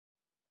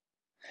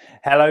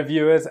Hello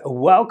viewers,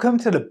 welcome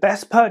to the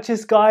best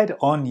purchase guide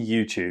on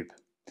YouTube.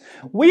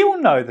 We all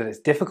know that it's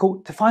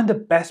difficult to find the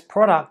best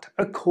product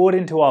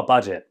according to our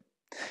budget.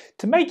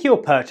 To make your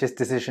purchase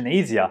decision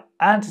easier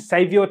and to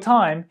save your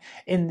time,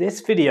 in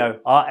this video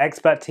our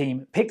expert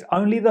team picked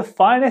only the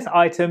finest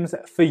items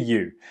for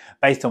you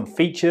based on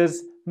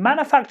features,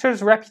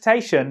 manufacturer's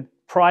reputation,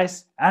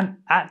 price and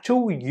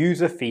actual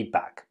user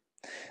feedback.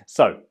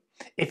 So,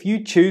 if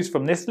you choose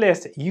from this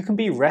list, you can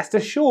be rest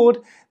assured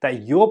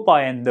that you're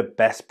buying the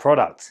best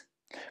product.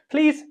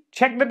 Please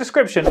check the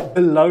description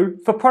below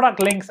for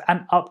product links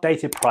and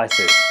updated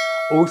prices.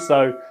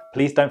 Also,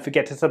 please don't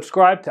forget to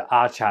subscribe to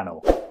our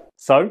channel.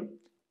 So,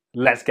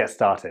 let's get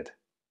started.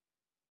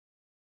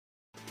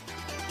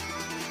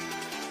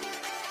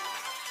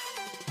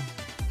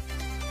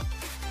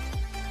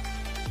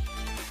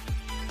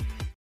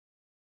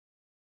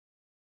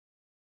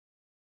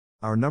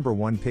 Our number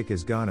one pick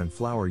is Gun &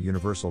 Flower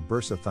Universal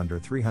Bersa Thunder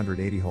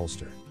 380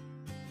 holster.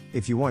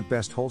 If you want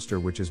best holster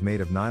which is made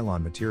of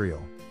nylon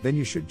material, then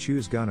you should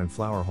choose Gun &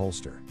 Flower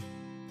holster.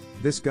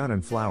 This Gun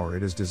 & Flower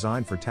it is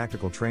designed for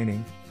tactical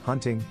training,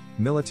 hunting,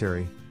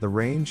 military, the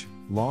range,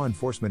 law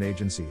enforcement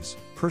agencies,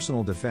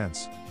 personal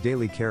defense,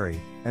 daily carry,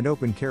 and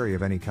open carry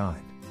of any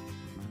kind.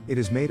 It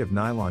is made of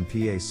nylon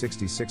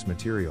PA66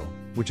 material,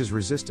 which is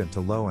resistant to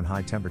low and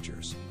high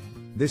temperatures.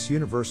 This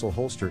universal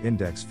holster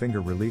index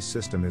finger release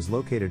system is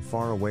located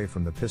far away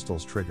from the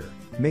pistol's trigger,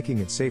 making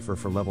it safer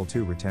for level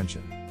 2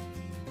 retention.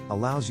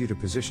 Allows you to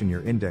position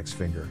your index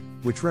finger,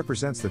 which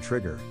represents the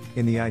trigger,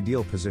 in the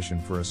ideal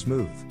position for a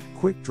smooth,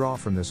 quick draw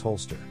from this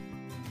holster.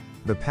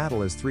 The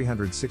paddle is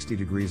 360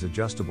 degrees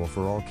adjustable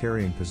for all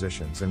carrying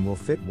positions and will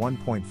fit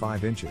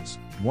 1.5 inches,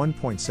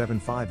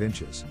 1.75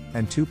 inches,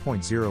 and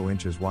 2.0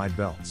 inches wide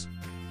belts.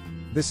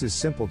 This is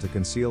simple to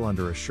conceal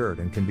under a shirt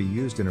and can be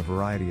used in a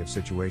variety of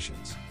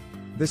situations.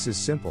 This is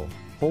simple,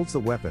 holds the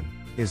weapon,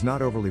 is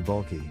not overly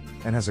bulky,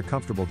 and has a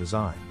comfortable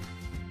design.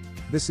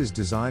 This is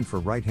designed for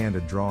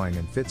right-handed drawing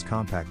and fits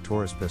compact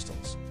Taurus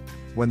pistols.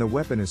 When the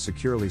weapon is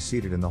securely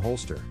seated in the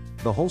holster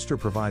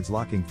provides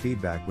locking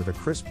feedback with a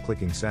crisp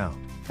clicking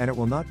sound, and it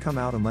will not come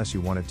out unless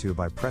you want it to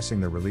by pressing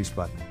the release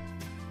button.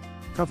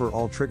 Cover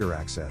all trigger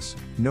access,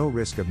 no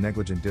risk of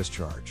negligent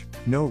discharge,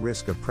 no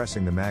risk of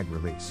pressing the mag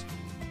release.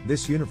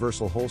 This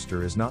universal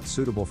holster is not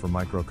suitable for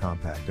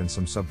micro-compact and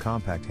some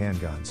subcompact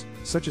handguns,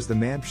 such as the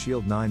MANP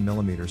Shield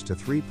 9mm to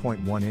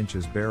 3.1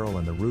 inches barrel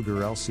and the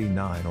Ruger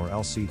LC9 or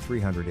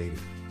LC380.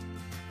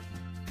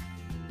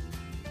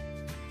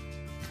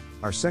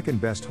 Our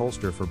second best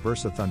holster for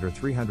Bersa Thunder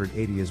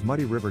 380 is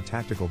Muddy River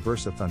Tactical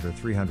Bersa Thunder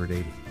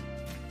 380.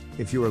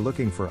 If you are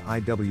looking for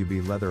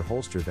IWB leather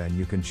holster, then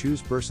you can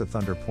choose Bersa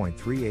Thunder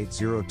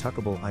 .380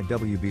 tuckable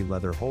IWB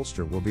leather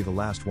holster will be the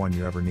last one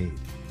you ever need.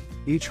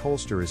 Each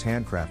holster is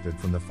handcrafted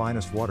from the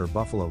finest water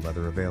buffalo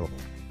leather available.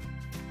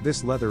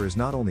 This leather is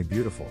not only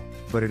beautiful,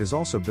 but it is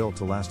also built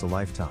to last a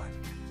lifetime.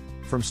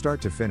 From start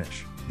to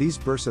finish, these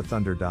Bersa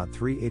Thunder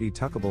 .380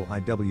 tuckable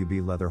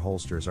IWB leather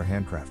holsters are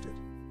handcrafted.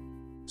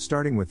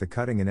 Starting with the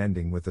cutting and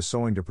ending with the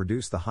sewing to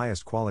produce the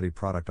highest quality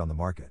product on the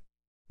market.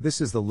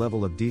 This is the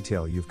level of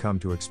detail you've come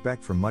to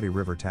expect from Muddy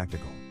River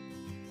Tactical.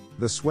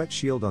 The sweat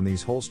shield on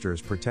these holsters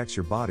protects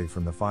your body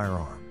from the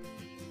firearm.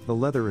 The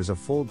leather is a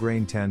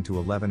full-grain 10 to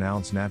 11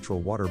 ounce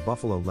natural water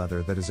buffalo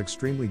leather that is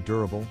extremely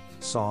durable,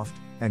 soft,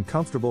 and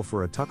comfortable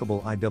for a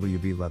tuckable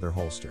IWB leather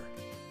holster.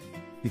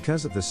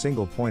 Because of the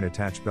single point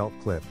attached belt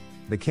clip,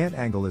 the cant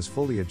angle is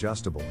fully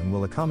adjustable and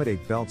will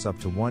accommodate belts up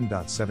to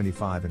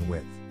 1.75 in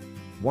width.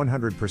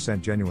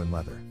 100% genuine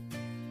leather.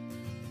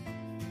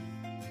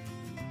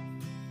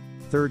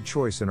 Third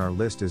choice in our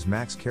list is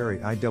Max Carry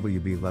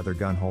IWB leather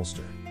gun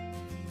holster.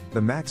 The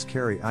Max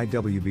Carry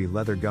IWB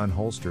leather gun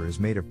holster is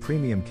made of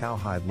premium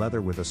cowhide leather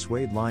with a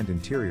suede-lined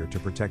interior to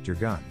protect your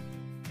gun.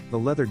 The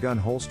leather gun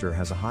holster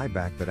has a high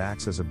back that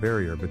acts as a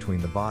barrier between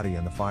the body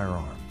and the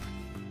firearm.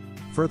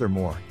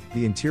 Furthermore,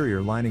 the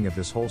interior lining of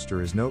this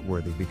holster is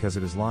noteworthy because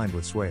it is lined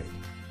with suede.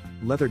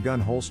 Leather gun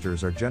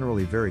holsters are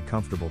generally very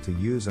comfortable to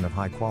use and of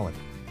high quality.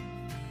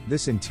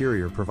 This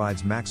interior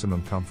provides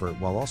maximum comfort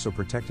while also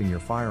protecting your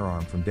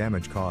firearm from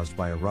damage caused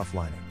by a rough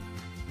lining.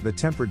 The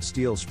tempered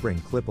steel spring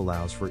clip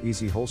allows for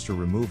easy holster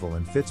removal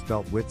and fits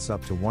belt widths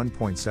up to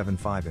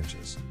 1.75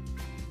 inches.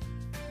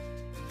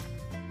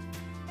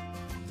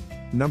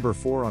 Number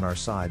 4 on our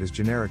side is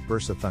generic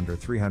Bersa Thunder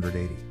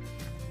 380.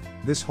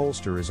 This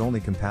holster is only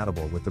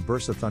compatible with the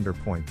Bersa Thunder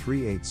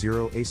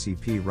 .380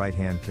 ACP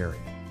right-hand carry.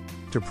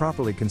 To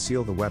properly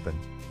conceal the weapon,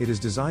 it is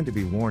designed to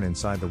be worn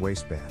inside the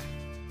waistband.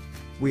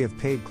 We have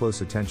paid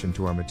close attention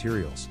to our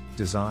materials,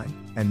 design,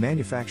 and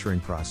manufacturing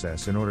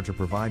process in order to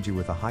provide you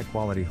with a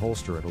high-quality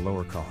holster at a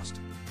lower cost.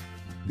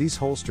 These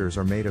holsters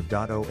are made of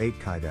 .08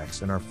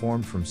 Kydex and are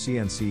formed from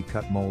CNC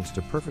cut molds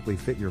to perfectly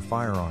fit your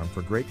firearm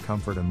for great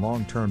comfort and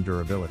long-term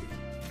durability.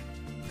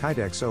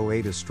 Kydex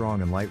 08 is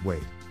strong and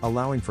lightweight,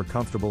 allowing for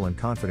comfortable and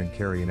confident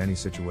carry in any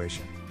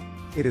situation.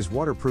 It is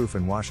waterproof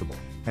and washable,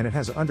 and it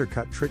has an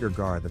undercut trigger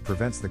guard that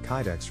prevents the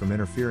Kydex from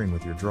interfering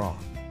with your draw.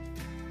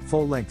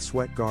 Full-length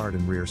sweat guard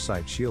and rear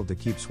sight shield to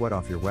keep sweat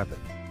off your weapon.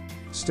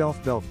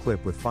 Stealth belt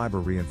clip with fiber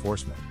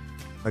reinforcement.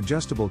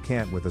 Adjustable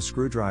cant with a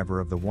screwdriver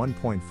of the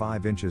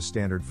 1.5 inches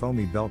standard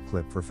foamy belt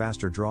clip for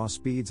faster draw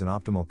speeds and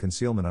optimal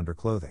concealment under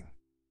clothing.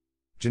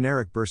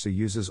 Generic Bersa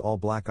uses all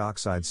black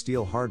oxide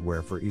steel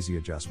hardware for easy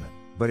adjustment,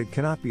 but it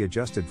cannot be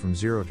adjusted from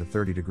 0 to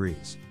 30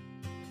 degrees.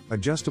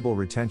 Adjustable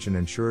retention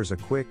ensures a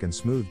quick and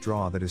smooth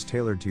draw that is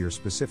tailored to your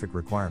specific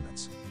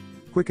requirements.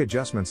 Quick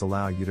adjustments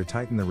allow you to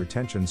tighten the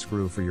retention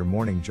screw for your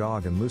morning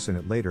jog and loosen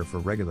it later for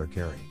regular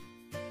carry.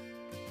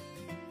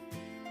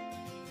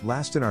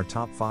 Last in our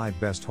top 5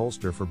 best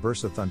holster for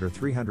Bersa Thunder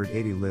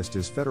 380 list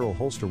is Federal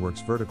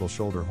Holsterworks Vertical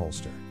Shoulder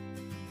Holster.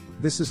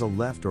 This is a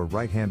left or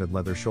right-handed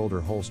leather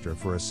shoulder holster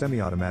for a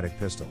semi-automatic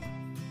pistol.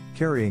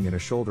 Carrying in a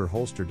shoulder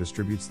holster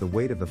distributes the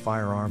weight of the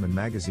firearm and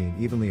magazine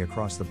evenly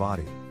across the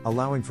body,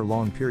 allowing for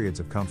long periods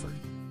of comfort.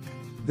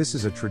 This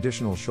is a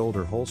traditional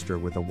shoulder holster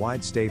with a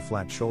wide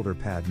stay-flat shoulder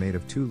pad made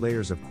of 2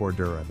 layers of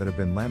Cordura that have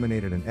been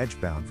laminated and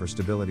edge-bound for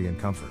stability and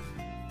comfort.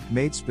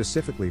 Made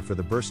specifically for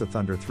the Bersa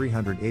Thunder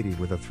 380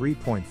 with a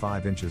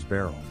 3.5 inches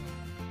barrel.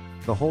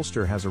 The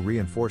holster has a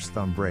reinforced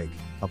thumb brake,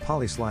 a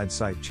poly-slide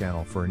sight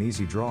channel for an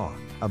easy draw,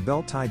 a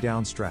belt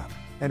tie-down strap,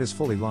 and is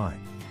fully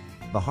lined.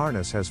 The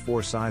harness has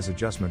 4 size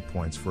adjustment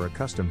points for a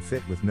custom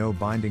fit with no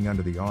binding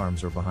under the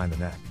arms or behind the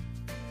neck.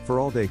 For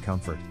all-day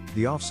comfort,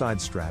 the offside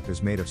strap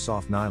is made of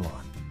soft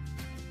nylon.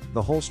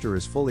 The holster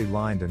is fully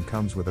lined and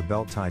comes with a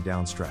belt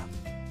tie-down strap.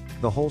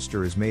 The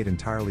holster is made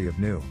entirely of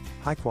new,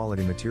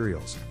 high-quality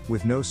materials,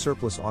 with no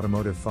surplus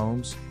automotive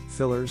foams,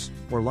 fillers,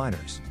 or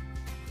liners.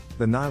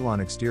 The nylon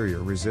exterior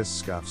resists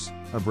scuffs,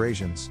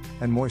 abrasions,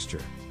 and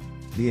moisture.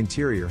 The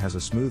interior has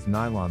a smooth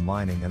nylon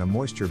lining and a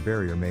moisture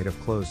barrier made of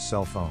closed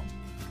cell foam.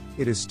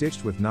 It is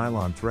stitched with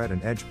nylon thread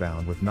and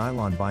edge-bound with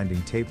nylon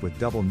binding tape with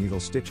double needle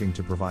stitching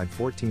to provide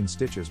 14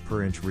 stitches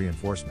per inch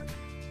reinforcement.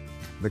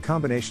 The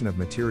combination of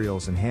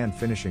materials and hand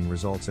finishing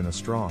results in a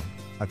strong,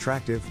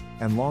 attractive,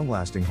 and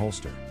long-lasting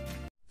holster.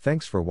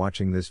 Thanks for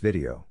watching this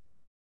video.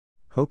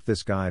 Hope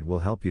this guide will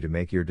help you to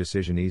make your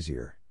decision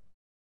easier.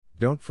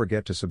 Don't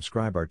forget to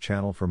subscribe our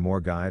channel for more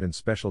guide and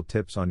special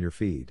tips on your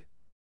feed.